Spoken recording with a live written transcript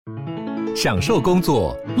享受工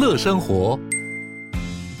作，乐生活。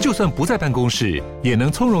就算不在办公室，也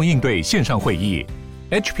能从容应对线上会议。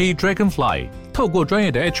HP Dragonfly 透过专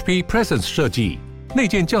业的 HP Presence 设计，内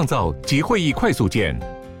建降噪及会议快速键，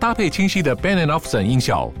搭配清晰的 Bang & Olufsen 音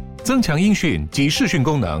效，增强音讯及视讯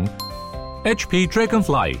功能。HP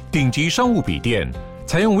Dragonfly 顶级商务笔电，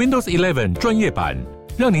采用 Windows 11专业版，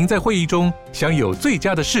让您在会议中享有最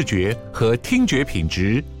佳的视觉和听觉品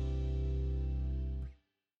质。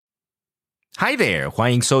Hi there，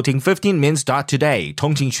 欢迎收听15 Minutes Today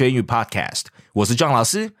通勤学英语 Podcast， 我是 John 老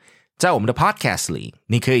师。在我们的 Podcast 里，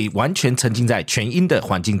你可以完全沉浸在全英的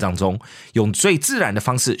环境当中，用最自然的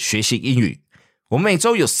方式学习英语。我们每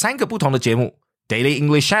周有3个不同的节目 Daily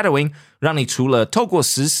English Shadowing， 让你除了透过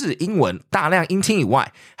时事英文大量音听以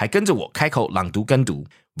外，还跟着我开口朗读跟读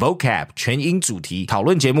Vocab 全英主题讨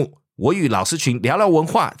论节目，我与老师群聊聊文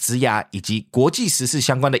化、职涯以及国际时事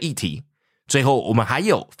相关的议题。最后我们还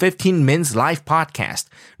有15 Minutes Live Podcast，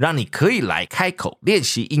 让你可以来开口练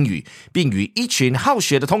习英语，并与一群好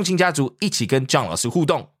学的通勤家族一起跟 John 老师互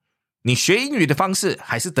动。你学英语的方式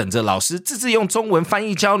还是等着老师自制用中文翻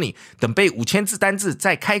译教你，等背5000字单字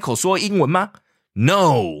再开口说英文吗？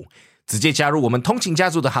 No， 直接加入我们通勤家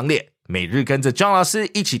族的行列，每日跟着 John 老师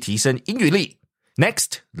一起提升英语力。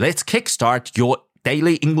 Next, let's kickstart your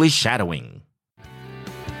daily English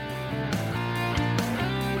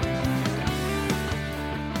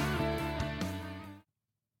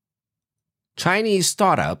shadowing.Chinese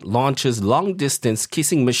startup launches long-distance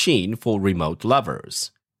kissing machine for remote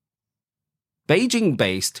lovers.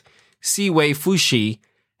 Beijing-based Siwei Fuxi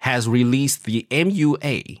has released the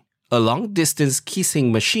MUA, a long-distance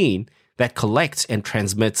kissing machine that collects and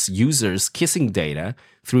transmits users' kissing data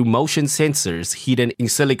through motion sensors hidden in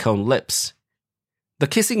silicone lips. The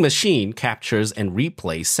kissing machine captures and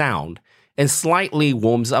replays sound and slightly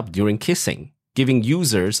warms up during kissing, giving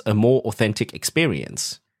users a more authentic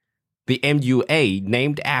experience.The MUA,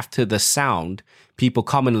 named after the sound people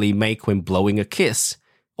commonly make when blowing a kiss,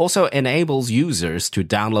 also enables users to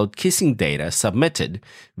download kissing data submitted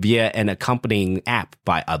via an accompanying app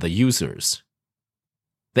by other users.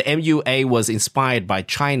 The MUA was inspired by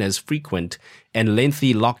China's frequent and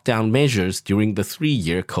lengthy lockdown measures during the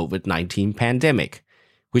 3-year COVID-19 pandemic,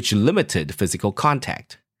 which limited physical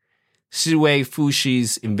contact.Siwei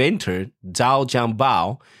Fuxi's inventor, Zhao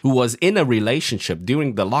Jianbao, who was in a relationship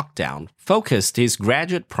during the lockdown, focused his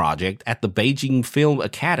graduate project at the Beijing Film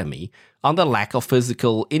Academy on the lack of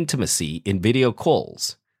physical intimacy in video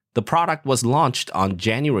calls. The product was launched on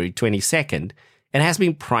January 22nd and has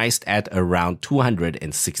been priced at around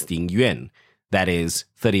 216 yuan, that is,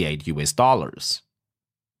 $38.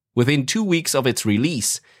 Within 2 weeks of its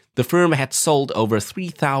release, the firm had sold over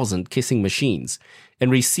 3,000 kissing machines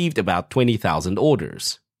and received about 20,000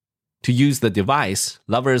 orders. To use the device,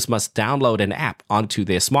 lovers must download an app onto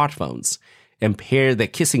their smartphones and pair their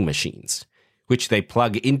kissing machines, which they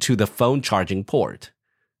plug into the phone charging port.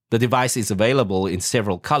 The device is available in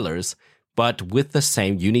several colors, but with the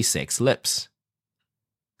same unisex lips.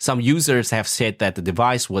 Some users have said that the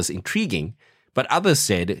device was intriguing, but others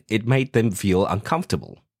said it made them feel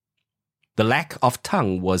uncomfortable.The lack of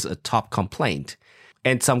tongue was a top complaint,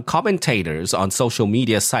 and some commentators on social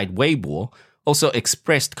media site Weibo also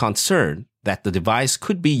expressed concern that the device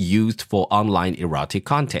could be used for online erotic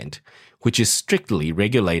content, which is strictly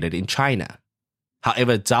regulated in China.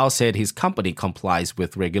 However, Zhao said his company complies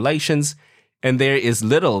with regulations, and there is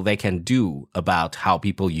little they can do about how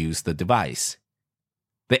people use the device.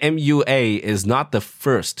 The MUA is not the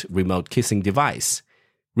first remote kissing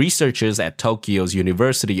device.Researchers at Tokyo's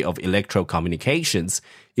University of Electrocommunications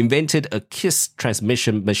invented a kiss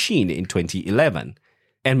transmission machine in 2011,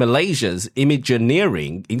 and Malaysia's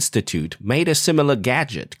Imagineering Institute made a similar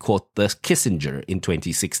gadget called the Kissinger in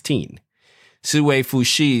 2016. Siwei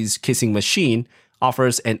Fuxi's kissing machine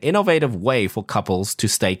offers an innovative way for couples to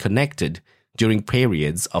stay connected during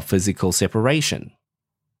periods of physical separation.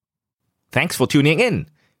 Thanks for tuning in.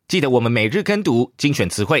记得我们每日跟读、精选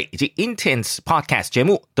词汇以及 Intense Podcast 节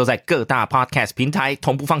目都在各大 Podcast 平台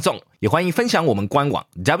同步放送，也欢迎分享我们官网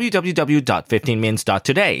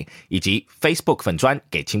www.15minutes.today 以及 Facebook 粉专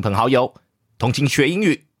给亲朋好友。通勤学英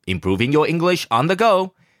语 Improving your English on the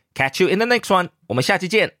go. Catch you in the next one. 我们下期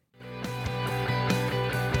见。